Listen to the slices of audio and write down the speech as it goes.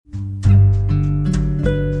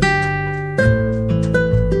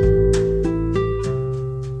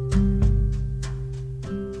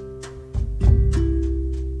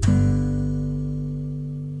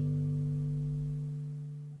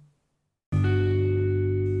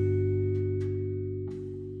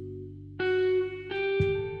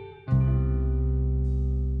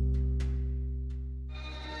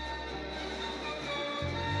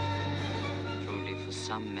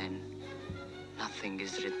some men, nothing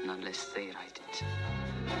is written unless they write it.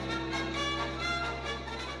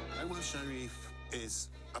 Omar Sharif is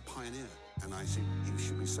a pioneer, and I think he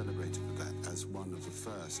should be celebrated for that as one of the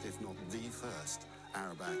first, if not the first,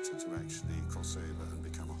 Arab actor to actually cross over and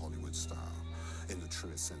become a Hollywood star, in the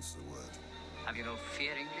truest sense of the word. Have you no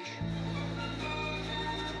fear, English?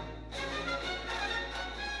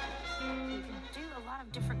 You can do a lot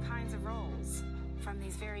of different kinds of roles, from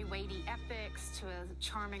these very weighty epics to a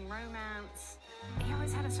charming romance. He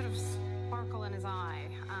always had a sort of sparkle in his eye,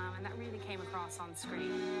 and that really came across on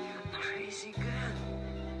screen. You crazy girl.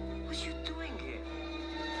 What are you doing here?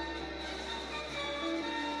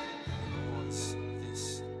 He was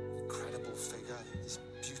this incredible figure, this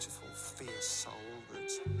beautiful, fierce soul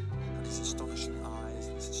that had his astonishing eyes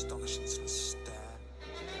and his astonishing sort of stare.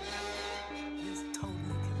 He's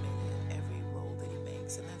totally committed in every role that he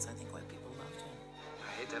makes, and that's, I think, why people loved him. I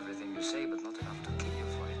hate everything you say, but not enough to kill you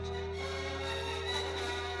for it.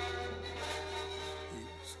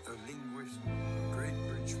 He's a linguist, a great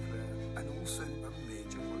bridge player, and also a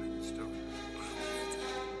major Hollywood star.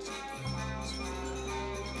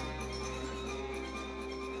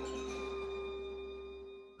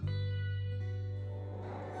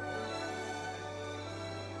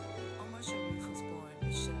 Omar Sharif was born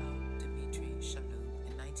Michel Dimitri Chanoub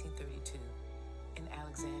in 1932 in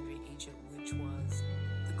Alexandria, Egypt, which was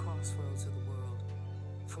the crossroads of the world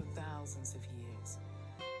for thousands of years.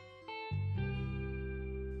 They're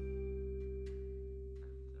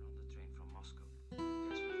on the train from Moscow.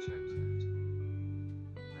 Yes, we've checked that.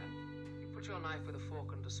 Then, you put your knife with a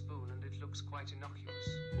fork and a spoon and it looks quite innocuous.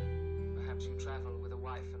 Perhaps you travel with a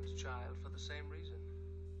wife and child for the same reason.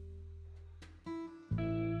 No.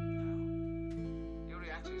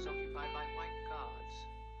 Uriati is occupied by white guards.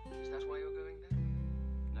 Is that why you're going there?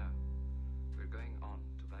 No. We're going on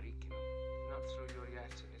to Barikinum. Not through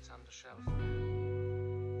Uriati, it's under shelf.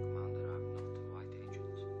 Commander, I'm not a white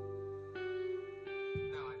agent.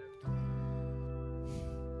 No, I don't.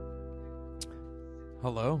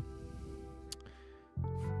 Hello.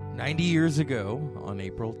 90 years ago, on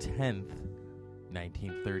April 10th,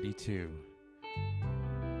 1932,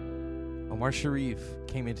 Omar Sharif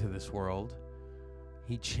came into this world.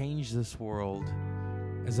 He changed this world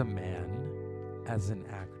as a man, as an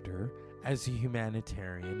actor, as a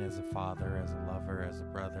humanitarian, as a father, as a lover, as a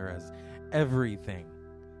brother, as everything.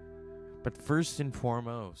 But first and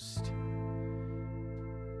foremost,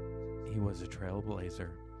 he was a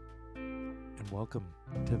trailblazer. And welcome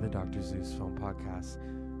to the Dr. Zeus Film Podcast.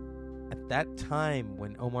 At that time,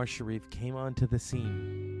 when Omar Sharif came onto the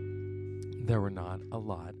scene, there were not a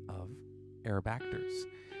lot of Arab actors.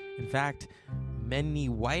 In fact, many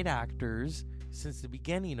white actors, since the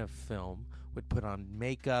beginning of film, would put on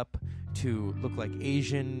makeup to look like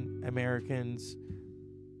Asian Americans,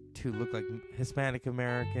 to look like Hispanic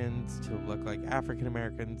Americans, to look like African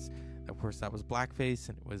Americans. Of course, that was blackface,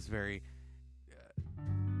 and it was very...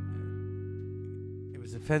 it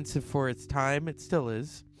was offensive for its time. It still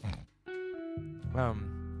is.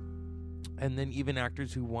 And then even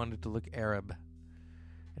actors who wanted to look Arab.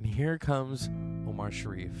 And here comes Omar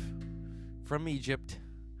Sharif from Egypt,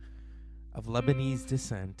 of Lebanese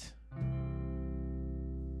descent.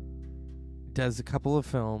 Does a couple of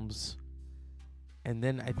films, and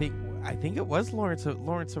then I think it was Lawrence of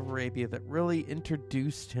Arabia that really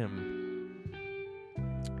introduced him.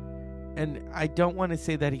 And I don't want to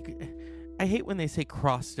say that I hate when they say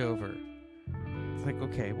crossed over. It's like,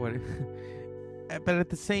 okay, what? But at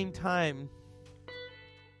the same time,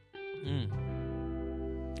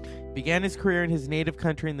 began his career in his native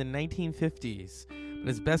country in the 1950s, but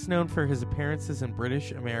is best known for his appearances in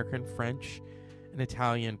British, American, French, and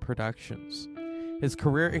Italian productions. His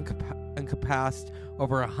career encompassed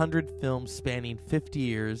over 100 films spanning 50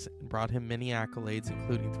 years and brought him many accolades,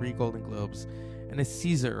 including 3 Golden Globes and a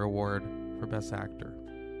Caesar Award for Best Actor.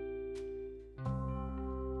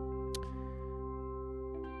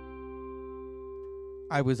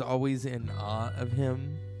 I was always in awe of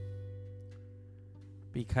him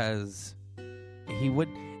because he would,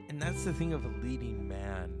 and that's the thing of a leading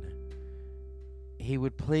man, he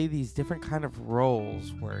would play these different kind of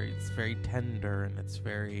roles where it's very tender and it's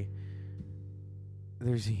very,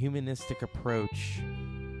 there's a humanistic approach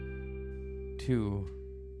to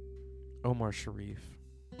Omar Sharif.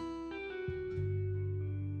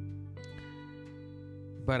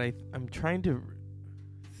 But I'm trying to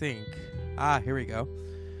think. Here we go.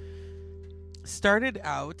 Started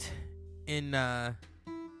out in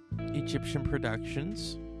Egyptian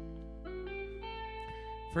productions.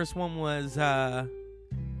 First one was let's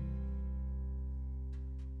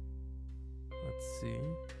see.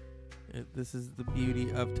 This is the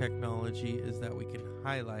beauty of technology, is that we can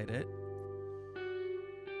highlight it.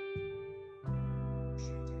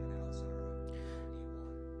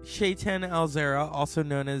 Shaitan Al-Zara, also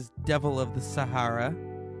known as Devil of the Sahara.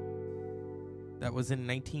 That was in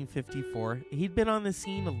 1954. He'd been on the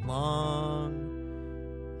scene a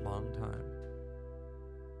long, long time.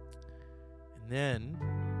 And then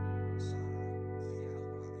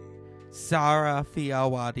Sara Fi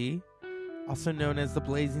Al-Wadi, also known as the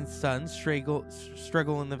Blazing Sun, Struggle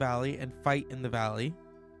in the Valley, and Fight in the Valley.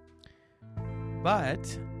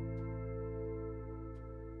 But,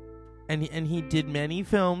 and he did many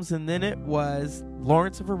films, and then it was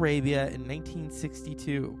Lawrence of Arabia in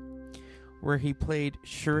 1962, where he played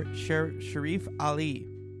Sharif Ali.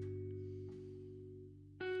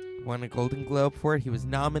 Won a Golden Globe for it. He was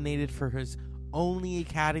nominated for his only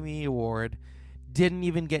Academy Award. Didn't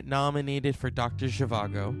even get nominated for Dr.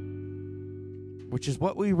 Zhivago, which is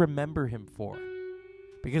what we remember him for.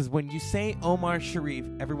 Because when you say Omar Sharif,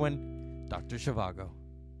 everyone, Dr. Zhivago,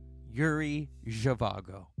 Yuri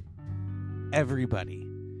Zhivago, everybody.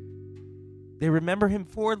 They remember him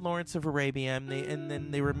for Lawrence of Arabia, and then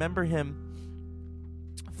they remember him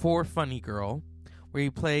for Funny Girl, where he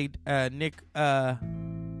played Nick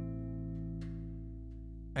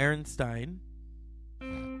Ehrenstein.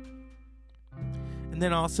 And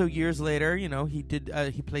then also years later, he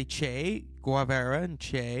played Che Guevara in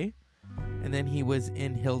Che, and then he was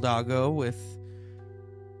in Hidalgo with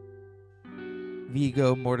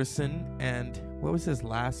Viggo Mortensen. And what was his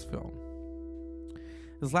last film?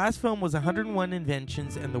 His last film was 101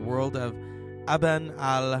 Inventions and the World of Ibn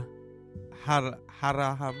al-Haraham.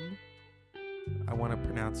 I want to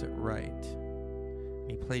pronounce it right.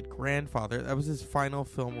 He played Grandfather. That was his final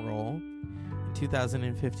film role in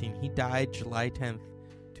 2015. He died July 10th,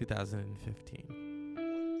 2015.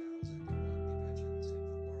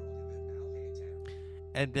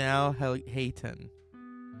 And now Hayton.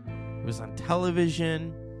 He was on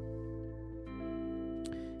television.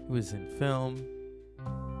 He was in film.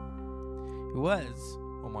 He was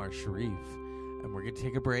Omar Sharif. And we're going to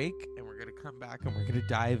take a break, and we're going to come back, and we're going to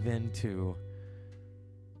dive into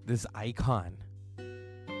this icon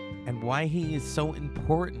and why he is so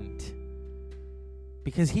important.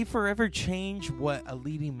 Because he forever changed what a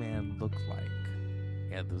leading man looked like.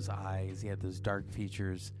 He had those eyes, he had those dark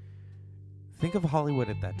features. Think of Hollywood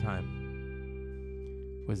at that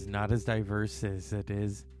time. It was not as diverse as it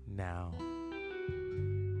is now.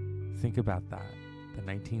 Think about that. The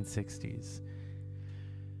 1960s.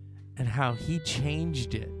 And how he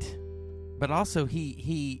changed it. But also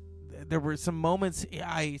there were some moments,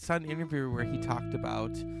 I saw an interview where he talked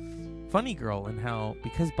about Funny Girl and how,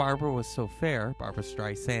 because Barbara was so fair, Barbra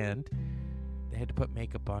Streisand, they had to put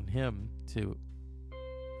makeup on him to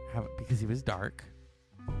have it because he was dark.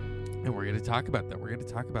 And we're going to talk about that. We're going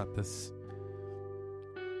to talk about this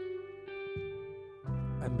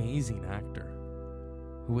amazing actor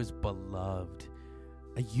who was beloved.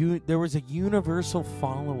 There was a universal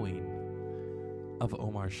following of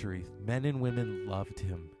Omar Sharif. Men and women loved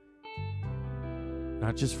him.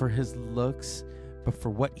 Not just for his looks, but for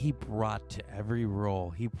what he brought to every role.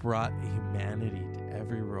 He brought humanity to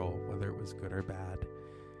every role, whether it was good or bad.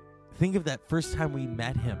 Think of that first time we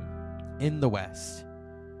met him in the West,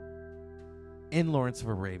 in Lawrence of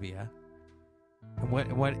Arabia,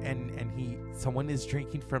 and someone is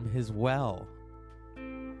drinking from his well,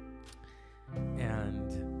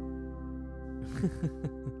 and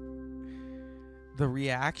the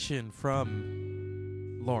reaction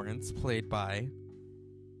from Lawrence, played by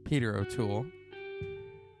Peter O'Toole,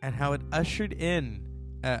 and how it ushered in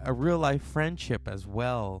a real-life friendship as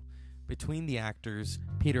well between the actors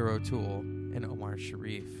Peter O'Toole and Omar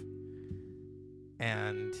Sharif.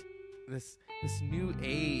 And this new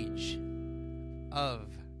age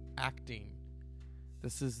of acting.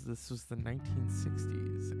 This was the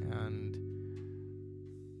 1960s, and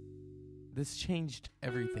this changed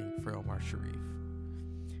everything for Omar Sharif.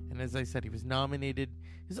 And as I said, he was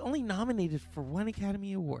only nominated for one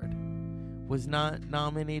Academy Award. Was not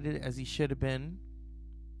nominated as he should have been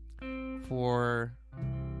for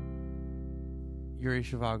Yuri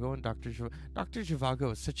Zhivago and Dr. Zhivago. Dr.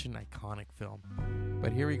 Zhivago is such an iconic film.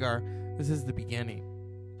 But here we are. This is the beginning.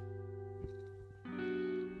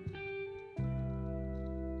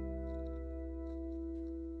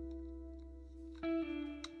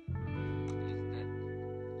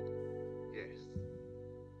 Yes.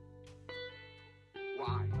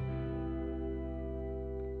 Why?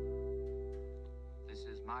 This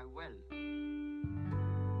is my well.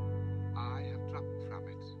 I have drunk from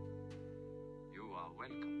it. You are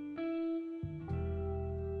welcome.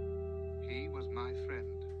 He was my friend.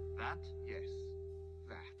 That That? Yes,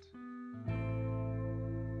 that.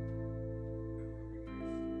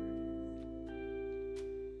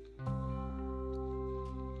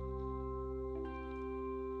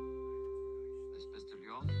 This pistol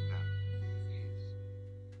yours? No, his.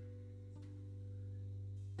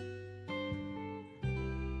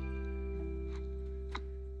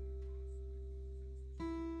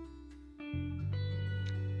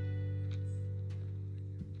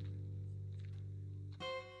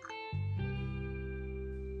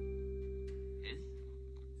 His?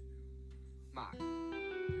 Mine.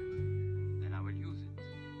 Then I will use it.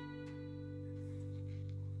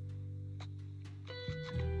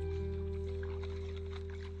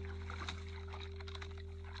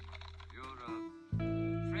 Your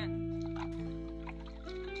friend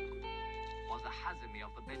was a Hazmi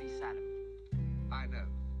of the Beni Salim. I know.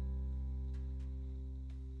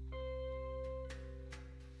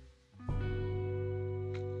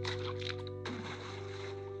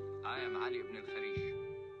 I am Ali ibn al-Kharish.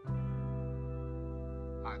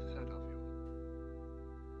 I've heard of you.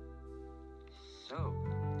 So,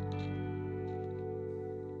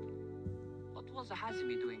 what was a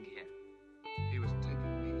Hazmi doing here? He was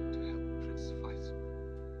taking me to help Prince Faisal.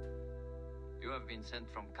 You have been sent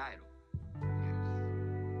from Cairo. Yes.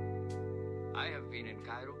 I have been in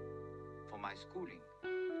Cairo for my schooling.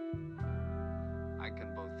 I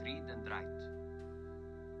can both read and write.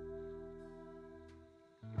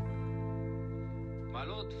 My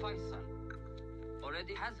Lord Faisal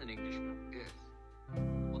already has an Englishman. Yes.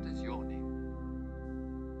 What is your name?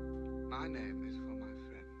 My name is for my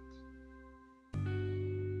friends.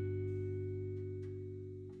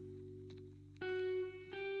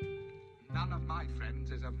 None of my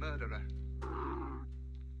friends is a murderer.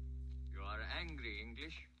 You are angry,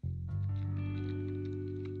 English.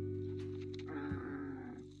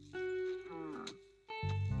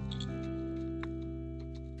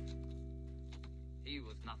 He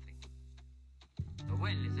was nothing. The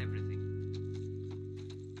well is everything.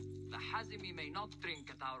 The Hazmi may not drink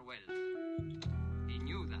at our wells. He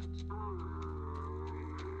knew that.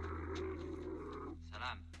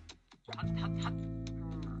 Salam. Hut, hut, hut.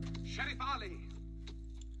 Sheriff Ali,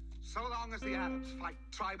 so long as the Arabs fight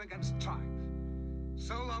tribe against tribe,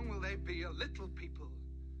 so long will they be a little people,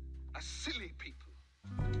 a silly people,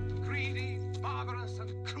 greedy, barbarous,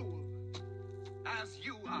 and cruel, as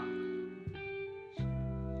you are.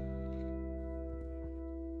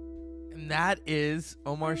 And that is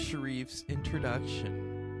Omar Sharif's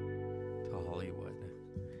introduction to Hollywood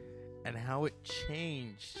and how it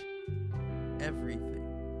changed everything.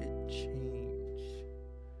 It changed.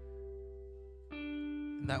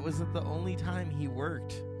 And that wasn't the only time he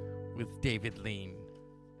worked with David Lean.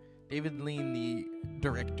 David Lean, the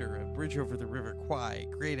director of Bridge Over the River Kwai,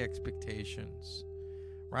 Great Expectations,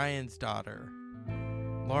 Ryan's Daughter,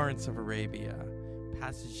 Lawrence of Arabia,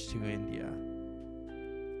 Passage to India,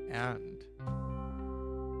 and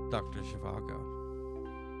Dr. Zhivago.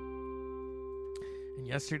 And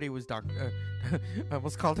yesterday was I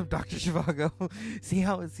almost called him Dr. Zhivago. see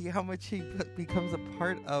how much he becomes a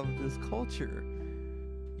part of this culture.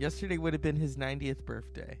 Yesterday would have been his 90th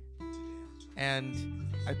birthday. And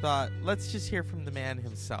I thought, let's just hear from the man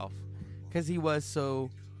himself, because he was so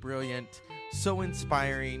brilliant, so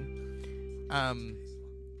inspiring.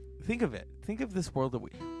 Think of it. Think of this world that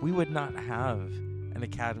we would not have an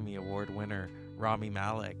Academy Award winner, Rami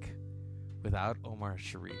Malek, without Omar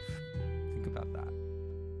Sharif. Think about that.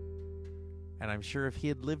 And I'm sure if he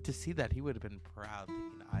had lived to see that, he would have been proud,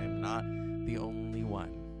 thinking, I am not the only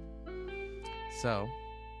one. So,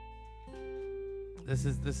 this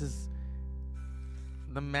is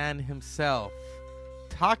the man himself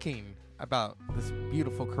talking about this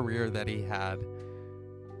beautiful career that he had. When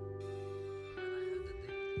I heard that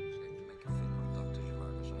they were going to make a film of Dr.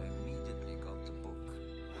 Zhivago, so I immediately got the book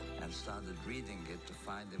and started reading it to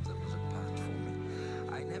find if there was a part for me.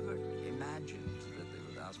 I never imagined that they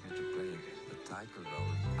would ask me to play the title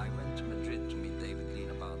role. I went to Madrid to meet David Lean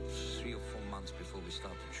about 3 or 4 months before we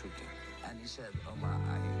started shooting. And he said, Omar,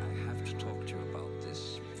 I have to talk to you about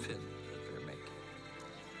this film that we're making.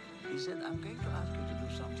 He said, I'm going to ask you to do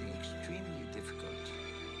something extremely difficult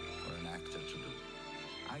for an actor to do.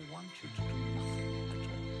 I want you to do nothing at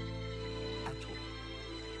all. At all.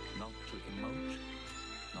 Not to emote,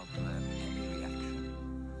 not to have any reaction,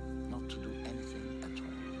 not to do anything at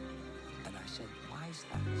all. And I said, why is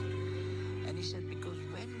that? And he said, because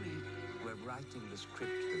when we were writing the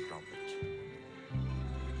script with Robert,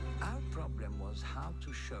 our problem was how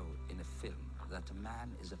to show in a film that a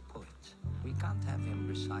man is a poet. We can't have him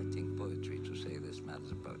reciting poetry to say this man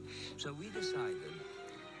is a poet. So we decided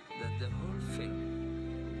that the whole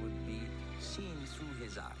film would seen through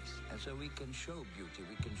his eyes. And so we can show beauty.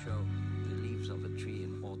 We can show the leaves of a tree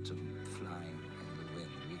in autumn flying in the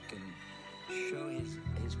wind. We can show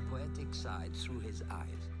his poetic side through his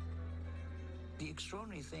eyes. The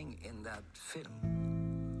extraordinary thing in that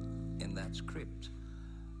film, in that script,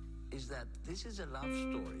 is that this is a love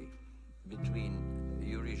story between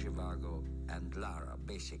Yuri Zhivago and Lara,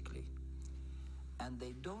 basically. And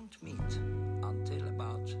they don't meet until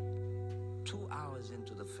about 2 hours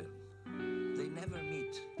into the film. They never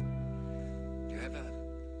meet. You ever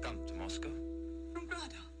come to Moscow?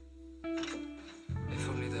 Brother. If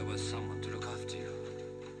only there was someone to look after you.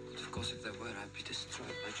 But of course, if there were, I'd be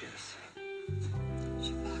destroyed by jealousy.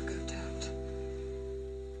 Zhivago don't.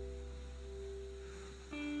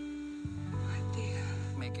 My dear.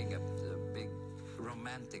 Making a big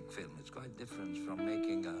romantic film, it's quite different from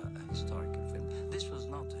making a historical film. This was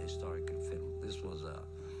not a historical film. This was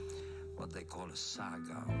what they call a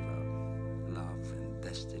saga of love and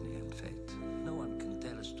destiny and fate. No one can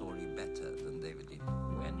tell a story better than David Lean.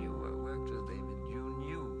 When you worked with David, you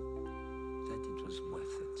knew that it was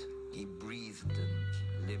worth it. He breathed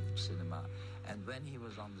and lived cinema. And when he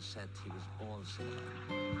was on the set, he was all cinema.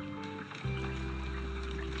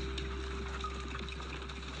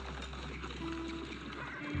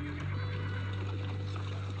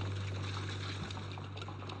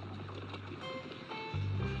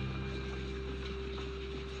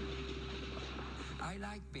 I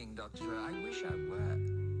like being Dr. Zhivago. I wish I were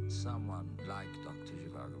someone like Dr.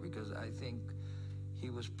 Zhivago, because I think he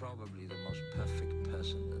was probably the most perfect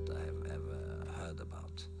person that I have ever heard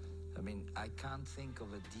about. I mean, I can't think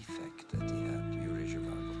of a defect that he had, Yuri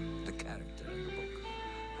Zhivago, the character in the book.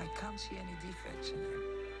 I can't see any defects in him.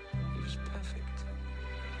 He was perfect.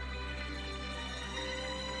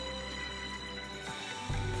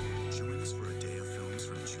 Join us for a day of films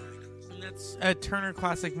from China. And that's at Turner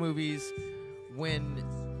Classic Movies when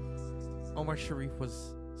Omar Sharif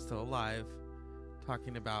was still alive,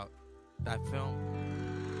 talking about that film.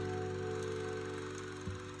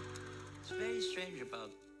 It's very strange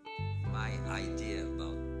about my idea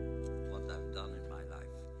about what I've done in my life.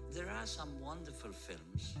 There are some wonderful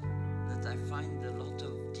films that I find a lot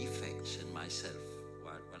of defects in myself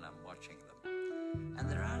when I'm watching them. And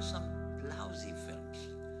there are some lousy films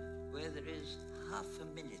where there is half a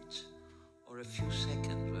minute or a few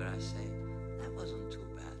seconds where I say, that wasn't too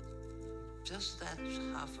bad. Just that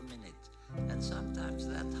half a minute. And sometimes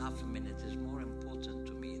that half a minute is more important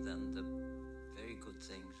to me than the very good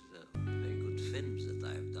things, the very good films that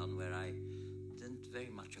I have done where I didn't very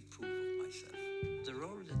much approve of myself. The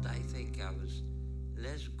role that I think I was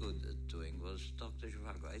less good at doing was Dr.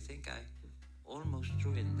 Zhivago. I think I almost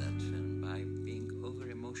ruined that film by being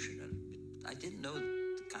over-emotional. I didn't know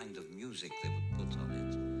the kind of music they would put on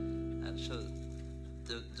it. And so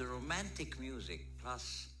the romantic music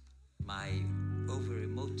plus my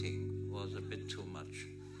over-emoting was a bit too much.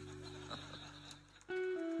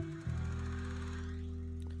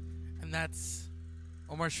 And that's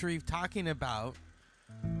Omar Sharif talking about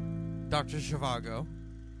Dr. Zhivago.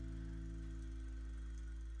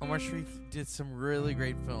 Omar Sharif did some really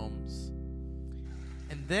great films.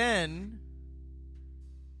 And then,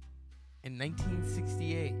 in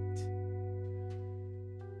 1968,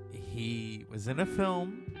 he was in a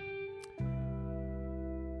film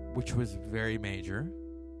which was very major,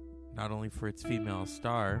 not only for its female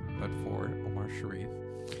star, but for Omar Sharif.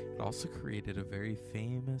 It also created a very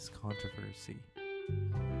famous controversy.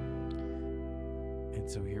 And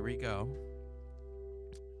so here we go.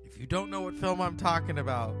 If you don't know what film I'm talking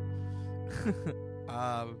about,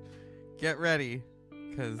 get ready,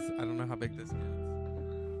 because I don't know how big this gets.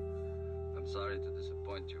 I'm sorry to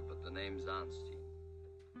disappoint you, but the name's Arnstein.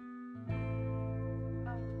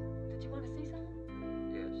 Did you want to see something?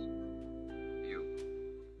 Yes. You.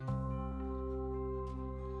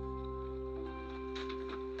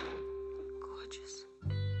 Gorgeous.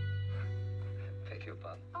 Beg your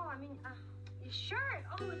pardon. Oh, I mean, your shirt.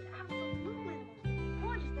 Oh, it's absolutely the most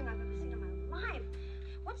gorgeous thing I've ever seen in my life.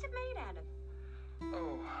 What's it made out of?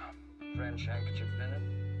 Oh, French handkerchief linen.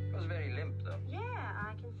 It was very limp, though. Yeah,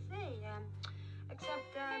 I can see.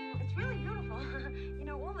 Except, it's really beautiful. You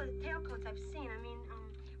know, all the tailcoats I've seen, I mean,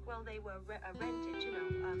 well, they were rented, you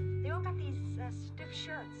know. They all got these stiff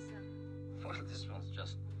shirts. Well, this one's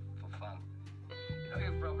just for fun. You know,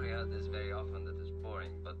 you've probably heard this very often that it's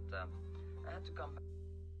boring, but I had to come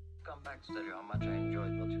back to tell you how much I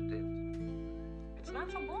enjoyed what you did. It's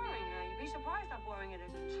not so boring. You'd be surprised how boring it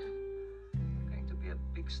isn't. You're going to be a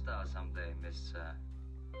big star someday, Miss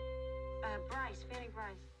Bryce, Fanny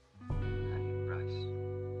Bryce. Fanny Bryce.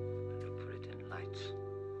 Look for it in lights.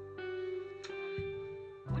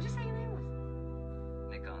 What'd you say your name was?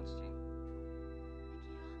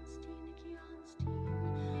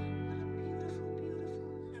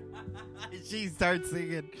 She starts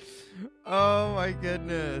singing. Oh my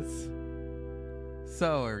goodness.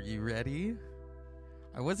 So, are you ready?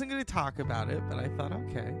 I wasn't going to talk about it, but I thought,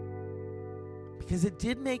 okay. Because it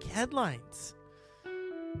did make headlines.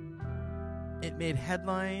 It made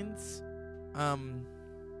headlines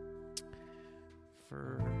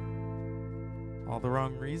for all the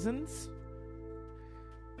wrong reasons.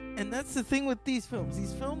 And that's the thing with these films.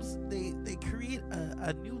 These films, they create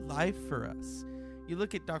a new life for us. You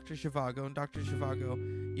look at Dr. Zhivago, and Dr. Zhivago,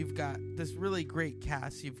 you've got this really great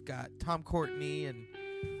cast. You've got Tom Courtenay and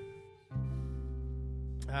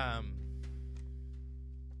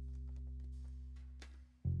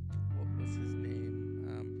what was his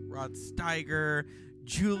name? Rod Steiger,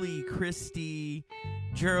 Julie Christie,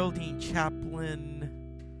 Geraldine Chaplin,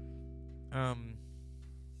 a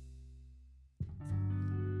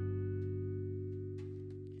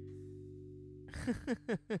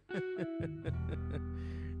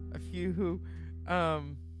few who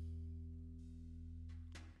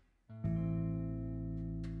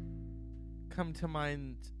come to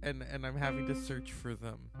mind, and I'm having to search for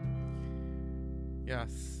them.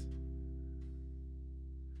 Yes.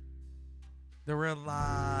 There were a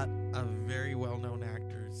lot of very well-known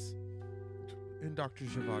actors in Dr.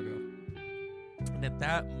 Zhivago. And at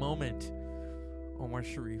that moment, Omar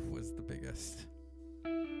Sharif was the biggest.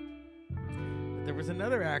 But there was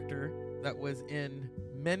another actor that was in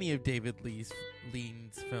many of David Lean's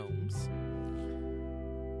films.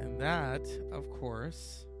 And that, of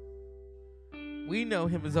course, we know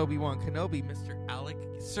him as Obi-Wan Kenobi,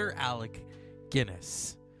 Sir Alec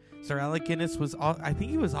Guinness. Sir Alec Guinness was, I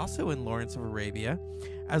think he was also in Lawrence of Arabia,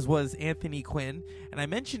 as was Anthony Quinn. And I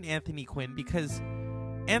mentioned Anthony Quinn because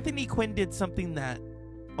Anthony Quinn did something that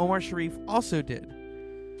Omar Sharif also did,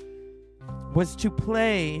 was to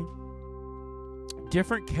play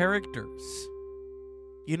different characters.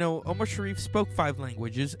 You know, Omar Sharif spoke 5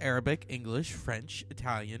 languages: Arabic, English, French,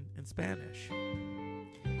 Italian, and Spanish.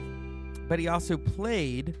 But he also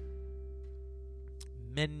played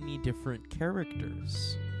many different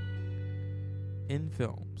characters in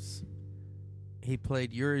films. He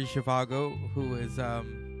played Yuri Zhivago, who is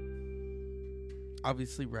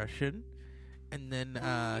obviously Russian. And then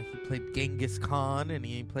he played Genghis Khan, and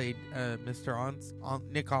he played Mr.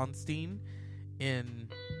 Nick Ornstein in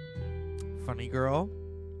Funny Girl.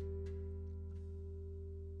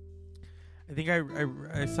 I think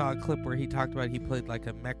I saw a clip where he talked about he played like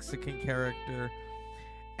a Mexican character.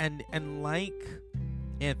 And like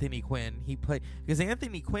Anthony Quinn, he played, because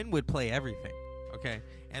Anthony Quinn would play everything. Okay,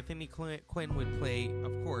 Anthony Quinn would play,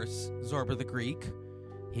 of course, Zorba the Greek.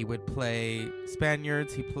 He would play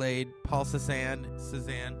Spaniards. He played Paul Cézanne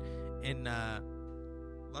in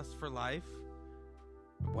Lust for Life.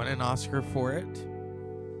 Won an Oscar for it.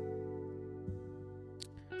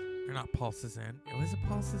 Or not Paul Cézanne. Was it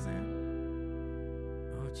Paul Cézanne?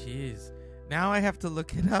 Oh, jeez. Now I have to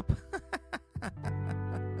look it up.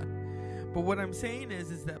 But what I'm saying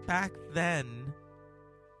is that back then,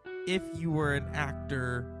 if you were an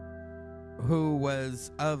actor who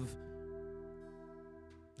was of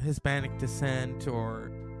Hispanic descent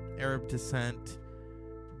or Arab descent,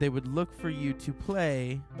 they would look for you to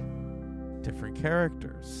play different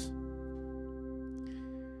characters.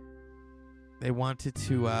 They wanted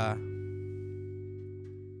to,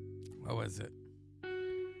 what was it?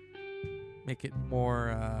 Make it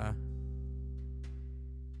more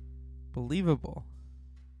believable.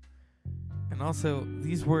 And also,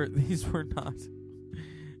 these were not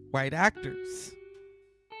white actors,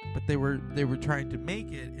 but they were trying to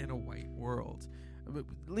make it in a white world.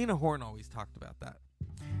 Lena Horne always talked about that,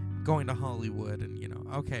 going to Hollywood, and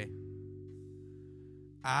okay.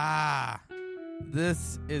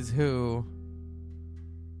 This is who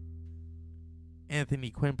Anthony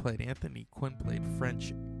Quinn played. Anthony Quinn played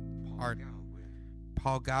French art.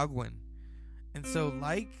 Paul Gauguin. And so,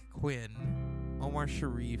 like Quinn, Omar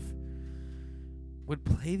Sharif would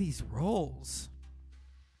play these roles.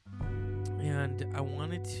 And I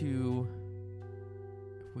wanted to,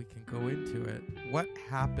 if we can go into it, what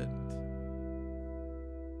happened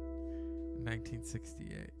in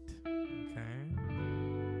 1968? Okay.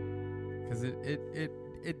 Because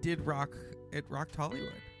it did rock, it rocked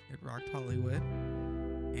Hollywood. It rocked Hollywood.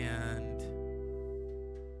 And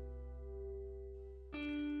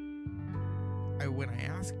when I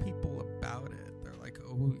ask people about it, they're like,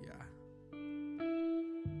 oh yeah.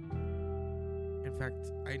 In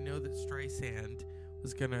fact, I know that Streisand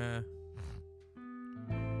was gonna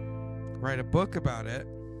write a book about it.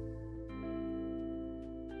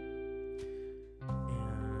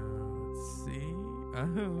 And let's see.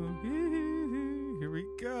 Oh, here we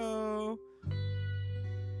go.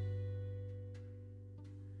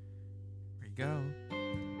 go.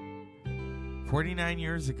 49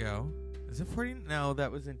 years ago. Is it 40? No, that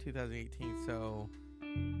was in 2018. So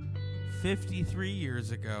 53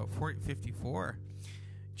 years ago. 54.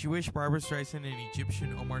 Jewish Barbra Streisand and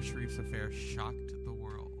Egyptian Omar Sharif's affair shocked the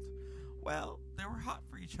world. Well, they were hot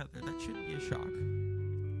for each other. That shouldn't be a shock.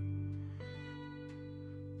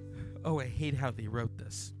 Oh, I hate how they wrote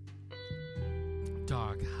this.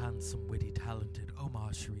 Dark, handsome, witty, talented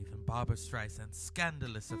Omar Sharif and Barbra Streisand's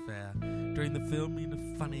scandalous affair during the filming of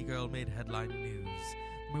Funny Girl made headline news.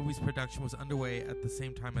 The movie's production was underway at the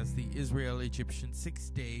same time as the Israel-Egyptian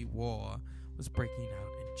Six-Day War was breaking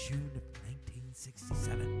out in June of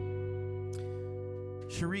 1967.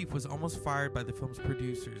 Sharif was almost fired by the film's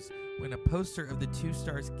producers when a poster of the two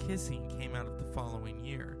stars kissing came out of the following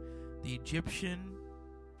year. The Egyptian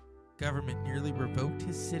government nearly revoked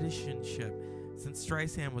his citizenship since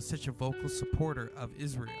Streisand was such a vocal supporter of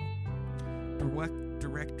Israel.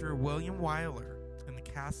 Director William Wyler and the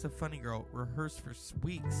cast of Funny Girl rehearsed for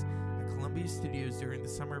weeks at Columbia Studios during the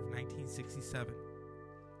summer of 1967.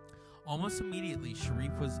 Almost immediately,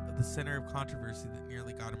 Sharif was the center of controversy that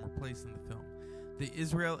nearly got him replaced in the film. The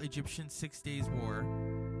Israel-Egyptian 6 Days War,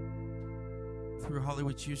 through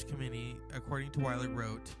Hollywood Jewish Committee, according to Wyler,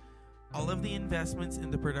 wrote, "All of the investments in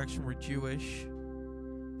the production were Jewish.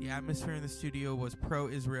 The atmosphere in the studio was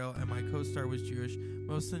pro-Israel, and my co-star was Jewish.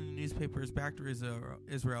 Most of the newspapers backed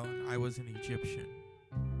Israel, and I was an Egyptian."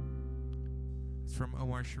 It's from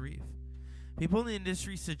Omar Sharif. People in the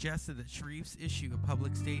industry suggested that Sharif's issue a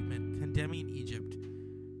public statement condemning Egypt.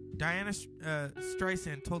 Diana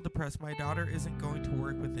Streisand told the press, "My daughter isn't going to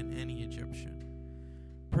work with any Egyptian."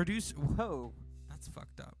 Whoa, that's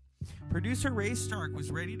fucked up. Producer Ray Stark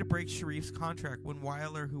was ready to break Sharif's contract when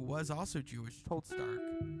Wyler, who was also Jewish, told Stark,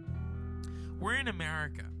 "We're in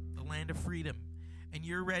America, the land of freedom, and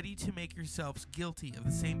you're ready to make yourselves guilty of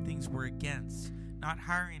the same things we're against. Not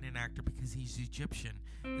hiring an actor because he's Egyptian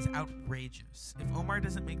is outrageous. If Omar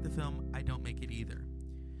doesn't make the film, I don't make it either."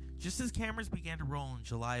 Just as cameras began to roll in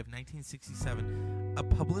July of 1967, a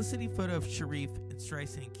publicity photo of Sharif and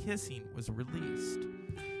Streisand kissing was released.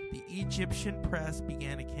 The Egyptian press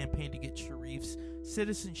began a campaign to get Sharif's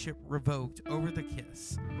citizenship revoked over the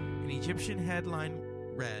kiss. An Egyptian headline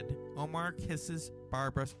read, "Omar kisses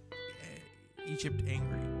Barbra, Egypt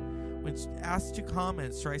angry." When asked to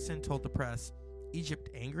comment, Streisand told the press, "Egypt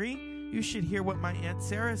angry? You should hear what my Aunt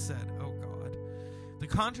Sarah said." Oh, God. The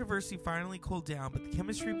controversy finally cooled down, but the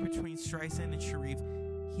chemistry between Streisand and Sharif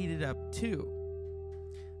heated up, too.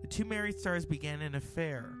 The two married stars began an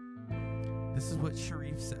affair. This is what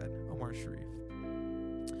Sharif said, Omar Sharif.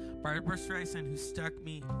 "Barbra Streisand, who struck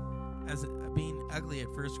me as being ugly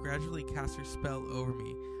at first, gradually cast her spell over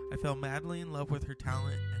me. I fell madly in love with her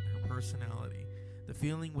talent and her personality. The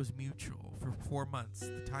feeling was mutual for 4 months,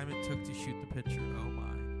 the time it took to shoot the picture. Oh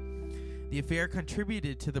my." The affair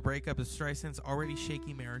contributed to the breakup of Streisand's already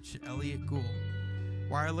shaky marriage to Elliot Gould.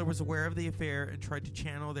 Wyler was aware of the affair and tried to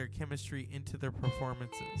channel their chemistry into their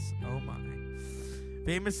performances. Oh my.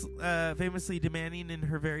 Famously demanding in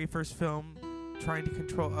her very first film, trying to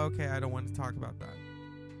control... Okay, I don't want to talk about that.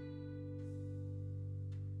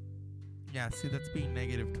 Yeah, see, that's being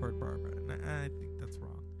negative toward Barbara. I think that's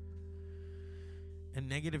wrong. And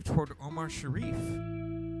negative toward Omar Sharif.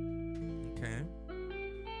 Okay.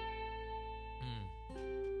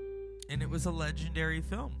 And it was a legendary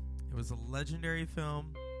film. Okay,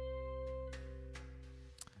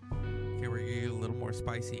 we're going to get a little more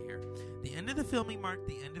spicy here. The end of the filming marked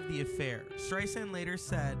the end of the affair. Streisand later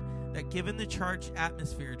said that given the charged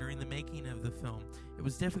atmosphere during the making of the film, it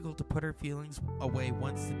was difficult to put her feelings away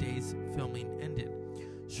once the day's filming ended.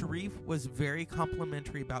 Sharif was very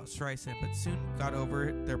complimentary about Streisand, but soon got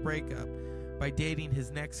over their breakup by dating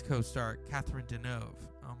his next co-star, Catherine Deneuve.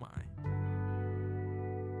 Oh my.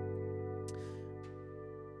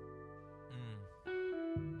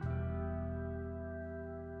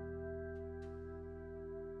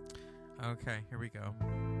 Okay, here we go.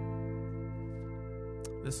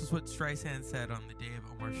 This is what Streisand said on the day of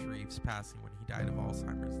Omar Sharif's passing when he died of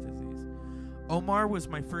Alzheimer's disease. "Omar was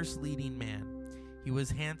my first leading man. He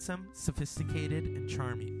was handsome, sophisticated, and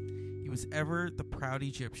charming. He was ever the proud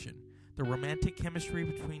Egyptian. The romantic chemistry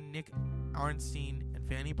between Nick Arnstein and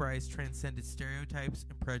Fanny Brice transcended stereotypes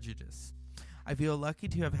and prejudice. I feel lucky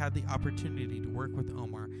to have had the opportunity to work with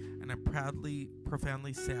Omar, and I'm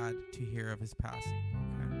profoundly sad to hear of his passing." Okay.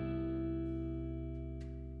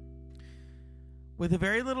 With a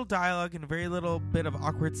very little dialogue and a very little bit of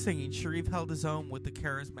awkward singing, Sharif held his own with the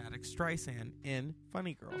charismatic Streisand in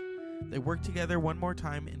Funny Girl. They worked together one more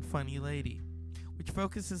time in Funny Lady. which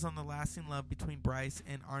focuses on the lasting love between Bryce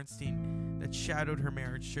and Arnstein that shadowed her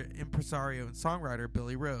marriage to impresario and songwriter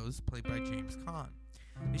Billy Rose, played by James Caan.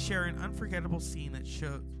 They share an unforgettable scene that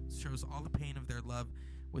shows all the pain of their love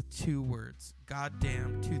with 2 words,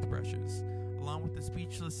 goddamn toothbrushes, along with the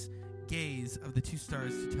speechless gaze of the 2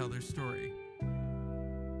 stars to tell their story.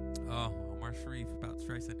 Oh, Omar Sharif about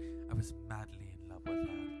Streisand. I was madly in love with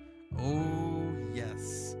her. Oh,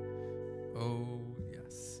 yes. Oh,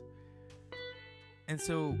 yes. And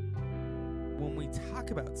so, when we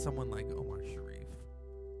talk about someone like Omar Sharif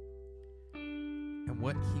and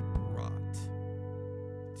what he brought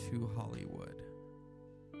to Hollywood,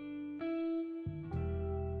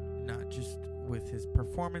 not just with his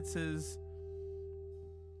performances,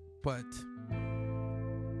 but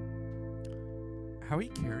how he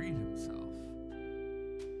carried himself.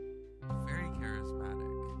 Very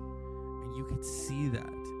charismatic. And you could see that.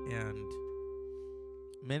 And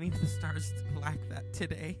many of the stars lack that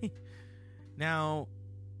today. Now,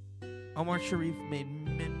 Omar Sharif made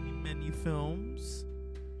many films.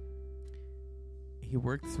 He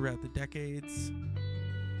worked throughout the decades.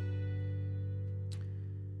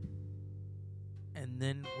 And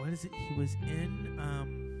then, what is it? He was in,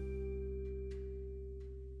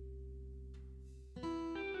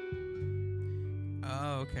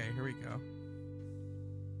 oh, okay, here we go.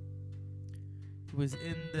 He was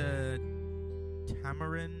in the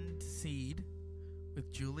Tamarind Seed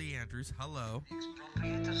with Julie Andrews. Hello.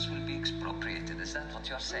 Expropriators will be expropriated. Is that what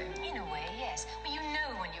you're saying? In a way, yes. But you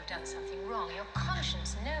know when you've done something wrong. Your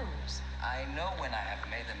conscience knows. I know when I have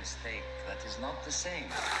made a mistake. That is not the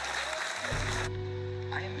same.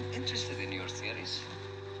 I am interested in your theories.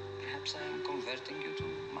 Perhaps I am converting you to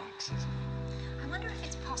Marxism. I wonder if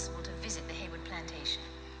it's possible to visit the Haywood plantation.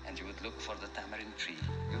 And you would look for the tamarind tree.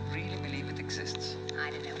 You really believe it exists? I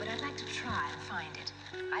don't know, but I'd like to try and find it.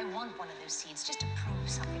 I want one of those seeds just to prove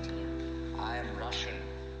something to you. I am Russian.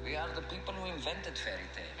 We are the people who invented fairy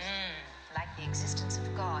tales. Like the existence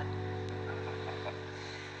of God.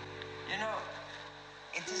 You know,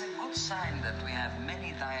 it is a good sign that we have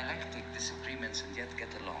many dialectic disagreements and yet get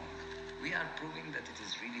along. We are proving that it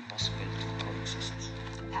is really possible to coexist.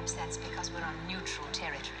 Perhaps that's because we're on neutral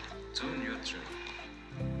territory. Too neutral.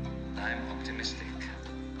 I'm optimistic.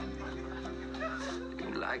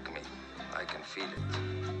 You like me. I can feel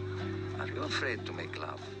it. Are you afraid to make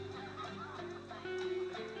love?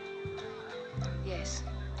 Yes.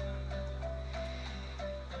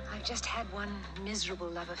 I've just had one miserable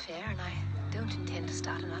love affair, and I don't intend to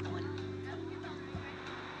start another one.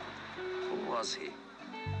 Who was he?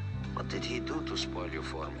 What did he do to spoil you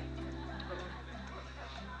for me?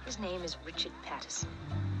 His name is Richard Patterson.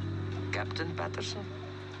 Captain Patterson?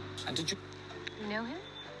 And did you... You know him?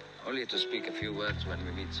 Only to speak a few words when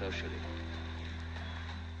we meet socially.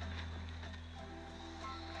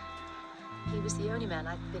 He was the only man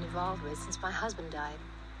I've been involved with since my husband died.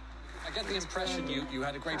 I get the impression you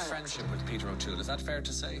had a great friendship with Peter O'Toole. Is that fair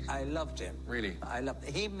to say? I loved him. Really?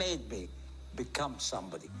 He made me become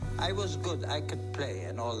somebody. I was good. I could play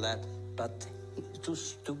and all that. But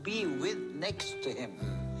to be next to him,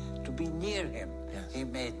 to be near him, yes. He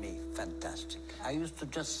made me fantastic. I used to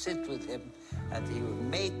just sit with him, and he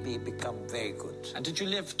made me become very good. And did you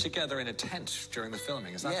live together in a tent during the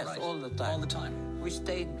filming? Is that yes, right? Yes, all the time. All the time? We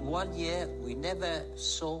stayed 1 year. We never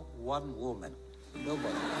saw one woman.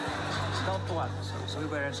 Nobody. Not one. We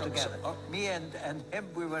were together. Me and him,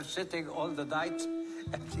 we were sitting all the night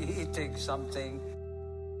and eating something.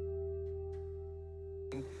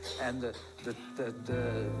 And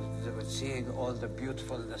seeing all the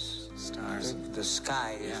beautiful stars. The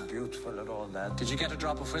sky is beautiful and all that. Did you get a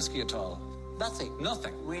drop of whiskey at all? Nothing.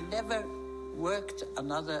 Nothing? We never worked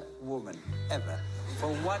another woman, ever. For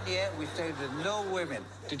 1 year, we stayed with no women.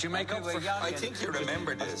 Did you make up for... I think you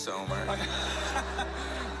remember this, Omar.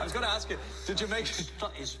 I was going to ask you, did you make...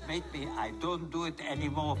 It's made me... I don't do it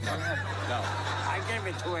anymore forever. No. I gave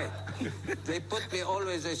it away. They put me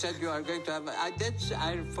always... They said, you are going to have...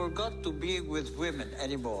 I forgot to be with women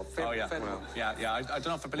anymore. Oh, yeah. Well, yeah. I don't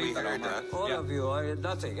know if I believe that, Omar. All of you are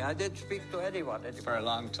nothing. I didn't speak to anyone anymore. For a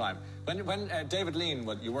long time. When David Lean,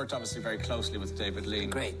 you worked obviously very closely with David Lean.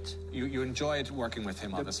 Great. You enjoyed working with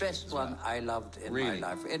him, obviously. The best one I loved in my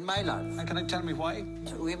life. In my life. And can you tell me why?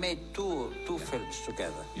 We made two films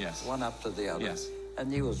together. Yes. One after the other. Yes.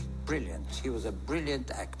 And he was brilliant. He was a brilliant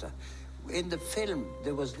actor. In the film,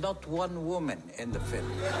 there was not one woman in the film.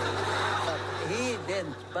 He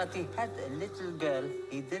didn't, but he had a little girl,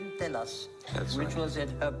 he didn't tell us, which was in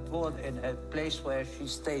her place where she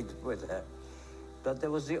stayed with her. But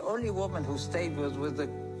there was the only woman who stayed with the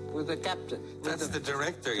with the captain. That's the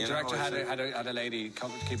director, you The director know. had a lady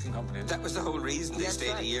keep him company. That was the whole reason they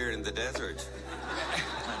stayed a year in the desert.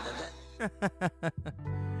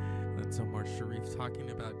 That's Omar Sharif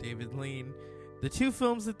talking about David Lean. The two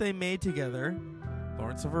films that they made together,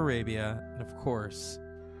 Lawrence of Arabia, and of course,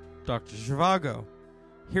 Dr. Zhivago.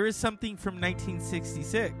 Here is something from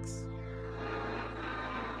 1966.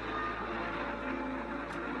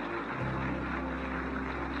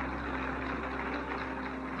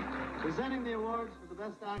 Presenting the awards for the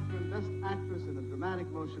Best Actor and Best Actress in a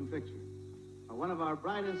Dramatic Motion Picture are one of our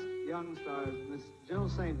brightest young stars, Miss Jill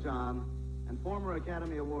St. John, and former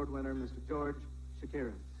Academy Award winner, Mr. George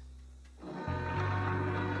Chakiris.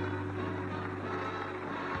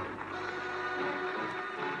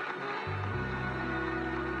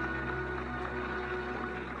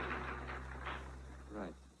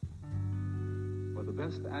 Right. For the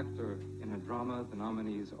Best Actor in a Drama, the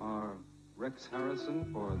nominees are Rex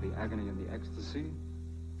Harrison for The Agony and the Ecstasy,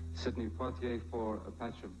 Sidney Poitier for A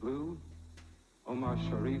Patch of Blue, Omar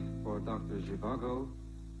Sharif for Dr. Zhivago,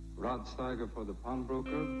 Rod Steiger for The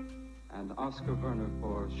Pawnbroker, and Oscar Werner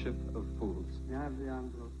for Ship of Fools. May I have the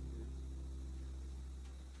envelope?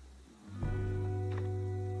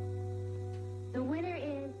 The winner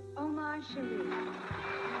is Omar Sharif.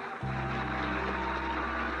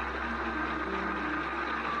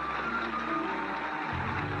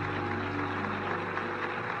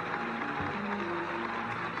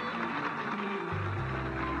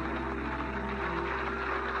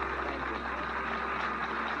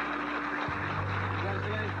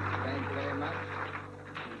 Thank you very much.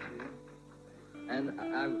 And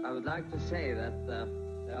I would like to say that there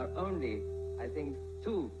are only, I think,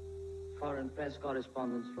 2 foreign press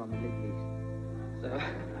correspondents from the Middle East. So,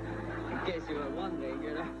 in case you were wondering,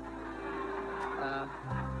 you know.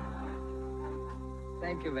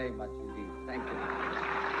 Thank you very much indeed. Thank you.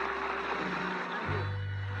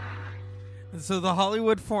 And so the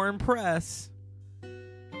Hollywood Foreign Press.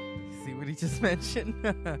 See what he just mentioned?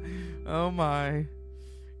 Oh my.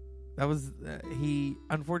 That was, he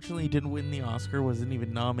unfortunately didn't win the Oscar, wasn't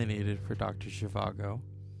even nominated for Dr. Zhivago,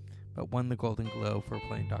 but won the Golden Globe for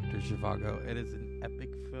playing Dr. Zhivago. It is an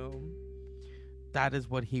epic film. That is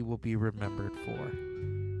what he will be remembered for,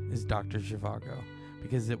 is Dr. Zhivago,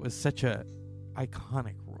 because it was such a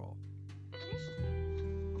iconic role.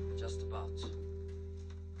 Just about.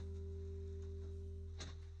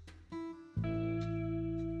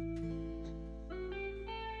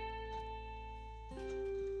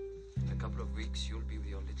 In a couple of weeks, you'll be with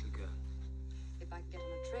your little girl. If I can get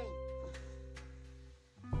on a train.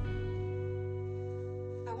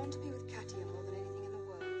 I want to be with Katia more than anything in the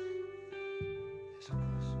world. Yes, of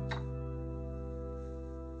course.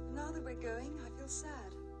 Now that we're going, I feel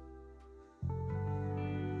sad.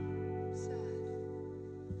 Sad.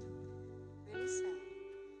 Really sad.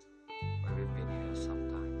 Well, we've been here some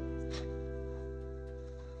time.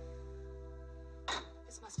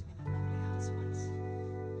 This must have been a lovely house once.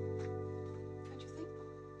 Don't you think?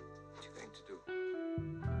 What are you going to do?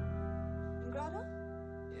 In Grado?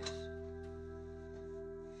 Yes.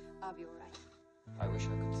 I'll be all right. I wish I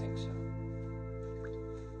could think so.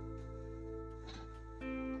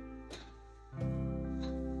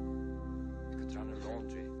 You could run a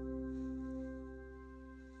laundry.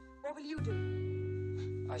 What will you do?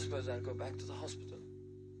 I suppose I'll go back to the hospital.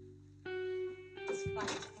 It's funny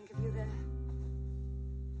to think of you there.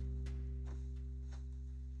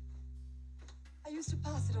 I used to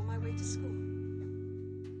pass it on my way to school.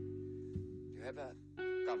 You ever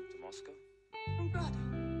come to Moscow? From Grado.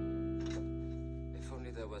 If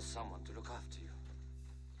only there was someone to look after you.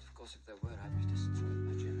 But of course, if there were, I'd be destroyed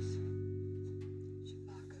by jealousy.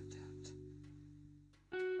 Zhivago, don't.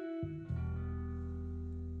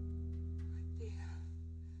 My dear.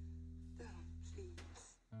 Don't, please.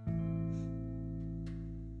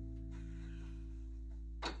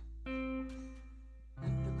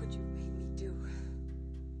 And look what you've made me do.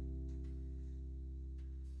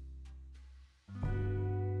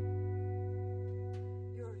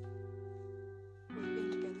 We've been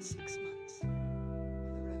together 6 months. On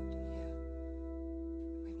the road and here.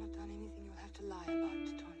 We've not done anything you'll have to lie about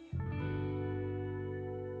to Tonya.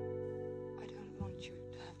 I don't want you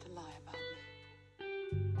to have to lie about me.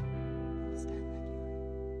 Understand that,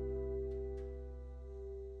 Yuri?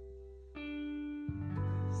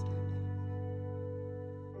 Understand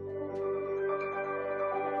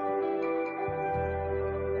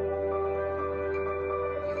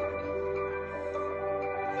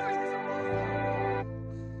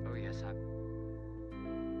Oh, yes,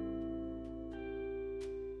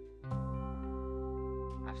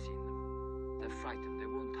 I've seen them. They're frightened. They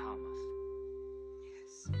won't harm us.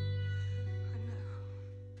 Yes.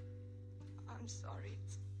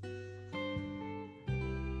 It's... Oh,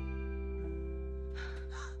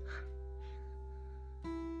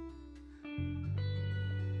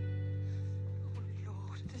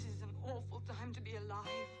 Lord, this is an awful time to be alive.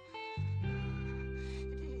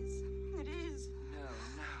 It is. It is. No.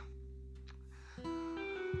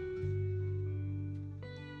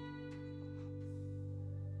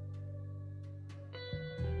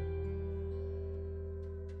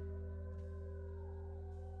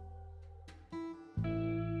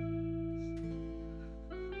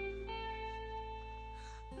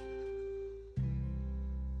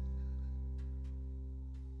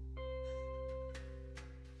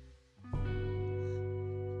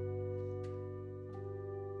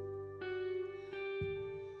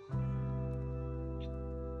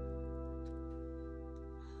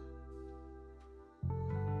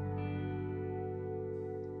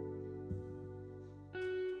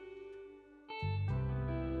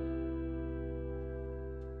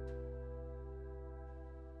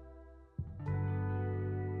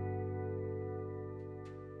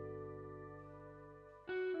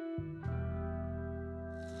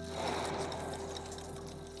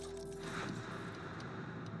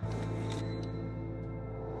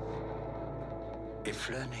 If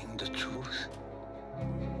learning the truth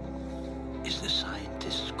is the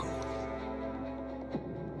scientist's goal,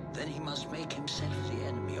 then he must make himself the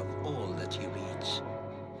enemy of all that he reads.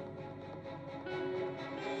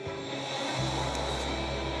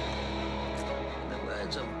 In the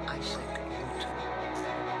words of Isaac Newton,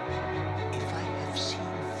 if I have seen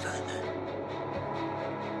Werner,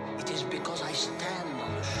 it is because I stand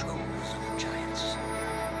on the shoulders of giants.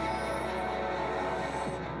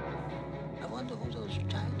 I wonder who those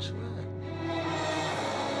giants were.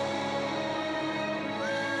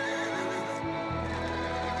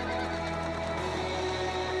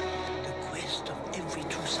 The quest of every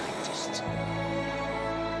true scientist to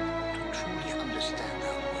truly understand our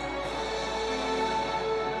world.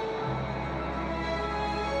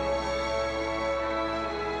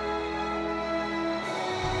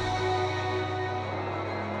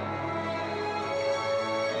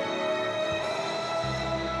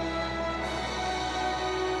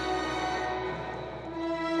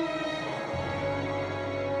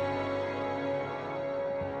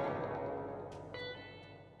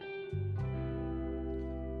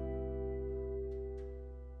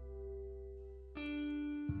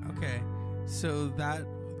 Okay, so that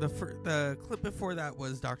the clip before that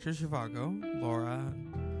was Dr. Zhivago, Laura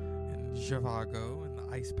and Zhivago in the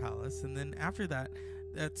Ice Palace, and then after that,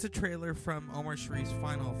 that's a trailer from Omar Sharif's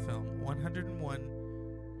final film,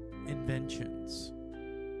 101 Inventions.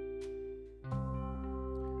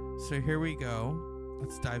 So here we go.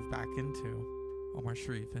 Let's dive back into Omar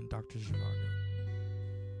Sharif and Dr. Zhivago.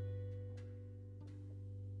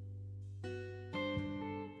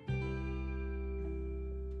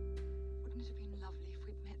 Wouldn't it have been lovely if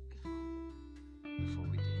we'd met before? Before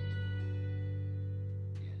we did.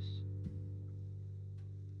 Yes.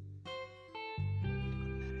 We'd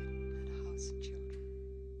got married and had a house and children.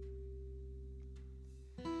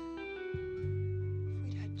 If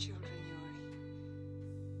we'd had children, Yuri,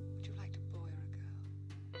 would you have liked a boy or a girl?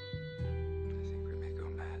 I think we may go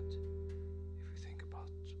mad if we think about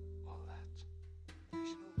all that. I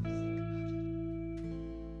shall always think about it.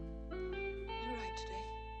 You write today?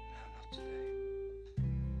 No, not today.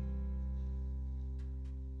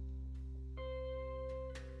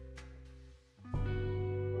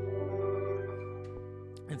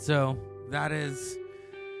 And so that is,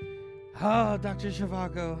 oh, Dr.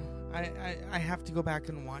 Zhivago. I have to go back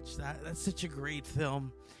and watch that. That's such a great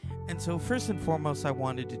film. And so first and foremost, I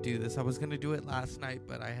wanted to do this. I was going to do it last night,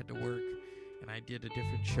 but I had to work and I did a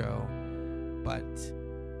different show. But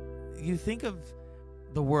you think of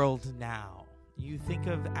the world now. You think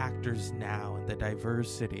of actors now and the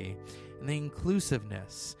diversity and the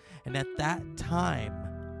inclusiveness. And at that time,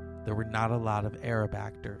 there were not a lot of Arab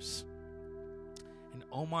actors. And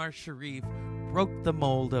Omar Sharif broke the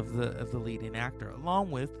mold of the leading actor, along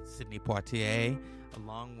with Sidney Poitier,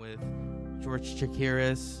 along with George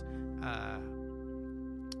Chakiris,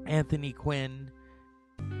 Anthony Quinn.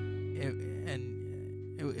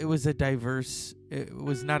 It was a diverse. It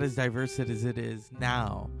was not as diverse as it is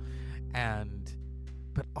now,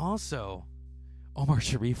 but also Omar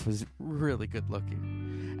Sharif was really good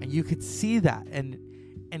looking, and you could see that, and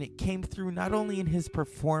it came through not only in his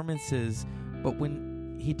performances, but when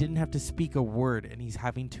he didn't have to speak a word and he's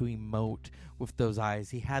having to emote with those eyes.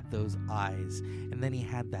 He had those eyes, and then he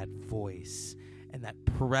had that voice and that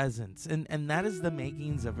presence, and that is the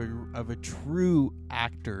makings of a true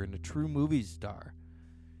actor and a true movie star.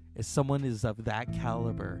 is someone is of that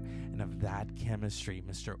caliber and of that chemistry,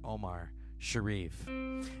 Mr. Omar Sharif.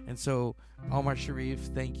 And so, Omar Sharif,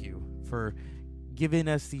 thank you for giving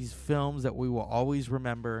us these films that we will always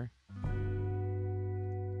remember,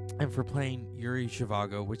 and for playing Yuri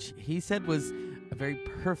Zhivago, which he said was a very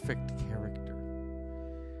perfect character,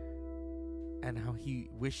 and how he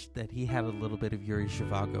wished that he had a little bit of Yuri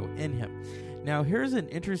Zhivago in him. Now, here's an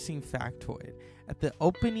interesting factoid. At the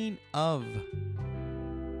opening of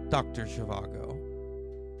Dr. Zhivago,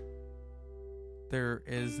 there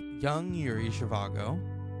is young Yuri Zhivago,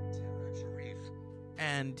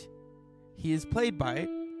 and he is played by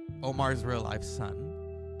Omar's real-life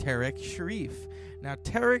son, Tariq Sharif. Now,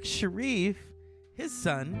 Tariq Sharif, his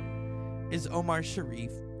son, is Omar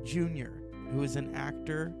Sharif Jr., who is an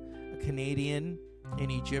actor, a Canadian, an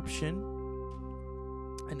Egyptian,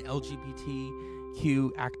 an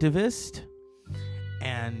LGBTQ activist,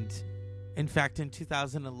 and in fact, in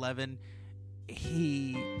 2011,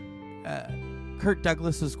 Kirk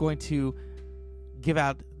Douglas was going to give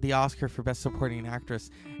out the Oscar for Best Supporting Actress,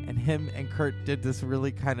 and him and Kurt did this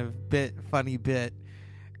really kind of funny bit,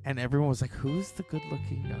 and everyone was like, who's the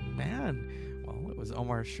good-looking young man? Well, it was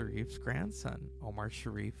Omar Sharif's grandson, Omar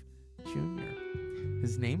Sharif Jr.,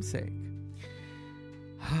 his namesake.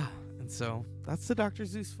 And so that's the Dr.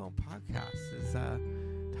 Zeus Film Podcast, is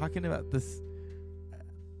talking about this.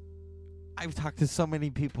 I've talked to so many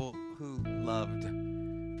people who loved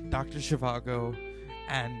Dr. Zhivago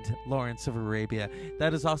and Lawrence of Arabia.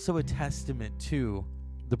 That is also a testament to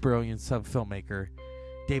the brilliance of filmmaker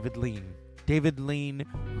David Lean. David Lean,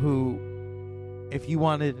 who, if you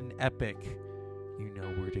wanted an epic, you know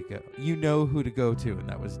where to go. You know who to go to, and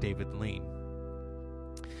that was David Lean.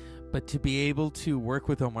 But to be able to work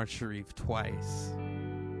with Omar Sharif twice,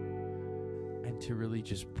 and to really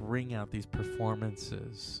just bring out these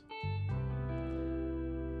performances,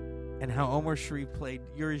 and how Omar Sharif played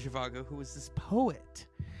Yuri Zhivago, who was this poet.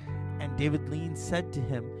 And David Lean said to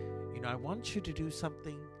him, I want you to do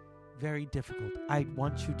something very difficult. I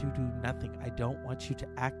want you to do nothing. I don't want you to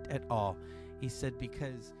act at all. He said,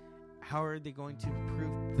 because how are they going to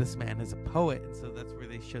prove this man is a poet? And so that's where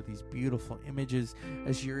they show these beautiful images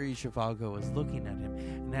as Yuri Zhivago is looking at him,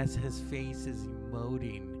 and as his face is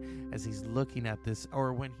emoting as he's looking at this,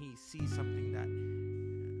 or when he sees something that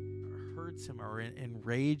hurts him or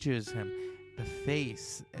enrages him, the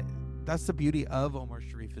face. That's the beauty of Omar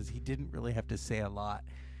Sharif, is he didn't really have to say a lot.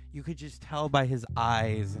 You could just tell by his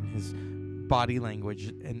eyes and his body language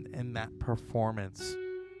and that performance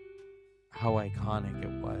how iconic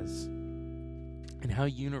it was, and how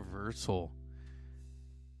universal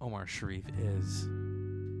Omar Sharif is.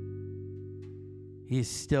 He is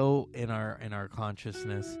still in our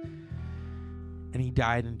consciousness, and he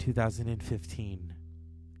died in 2015.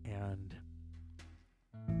 And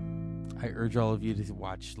I urge all of you to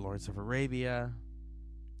watch Lawrence of Arabia,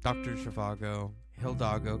 Dr. Zhivago,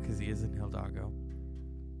 Hidalgo, because he is in Hidalgo,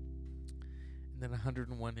 and then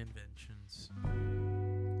 101 Inventions,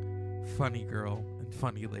 Funny Girl, and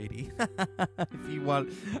Funny Lady. If you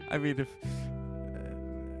want,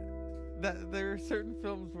 there are certain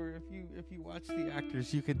films where if you watch the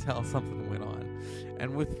actors, you can tell something went on,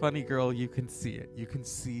 and with Funny Girl, you can see it. You can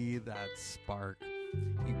see that spark.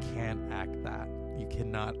 You can't act that. You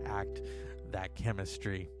cannot act that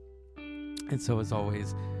chemistry. And so, as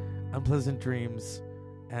always, unpleasant dreams,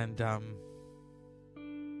 and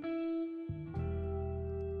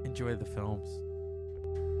enjoy the films.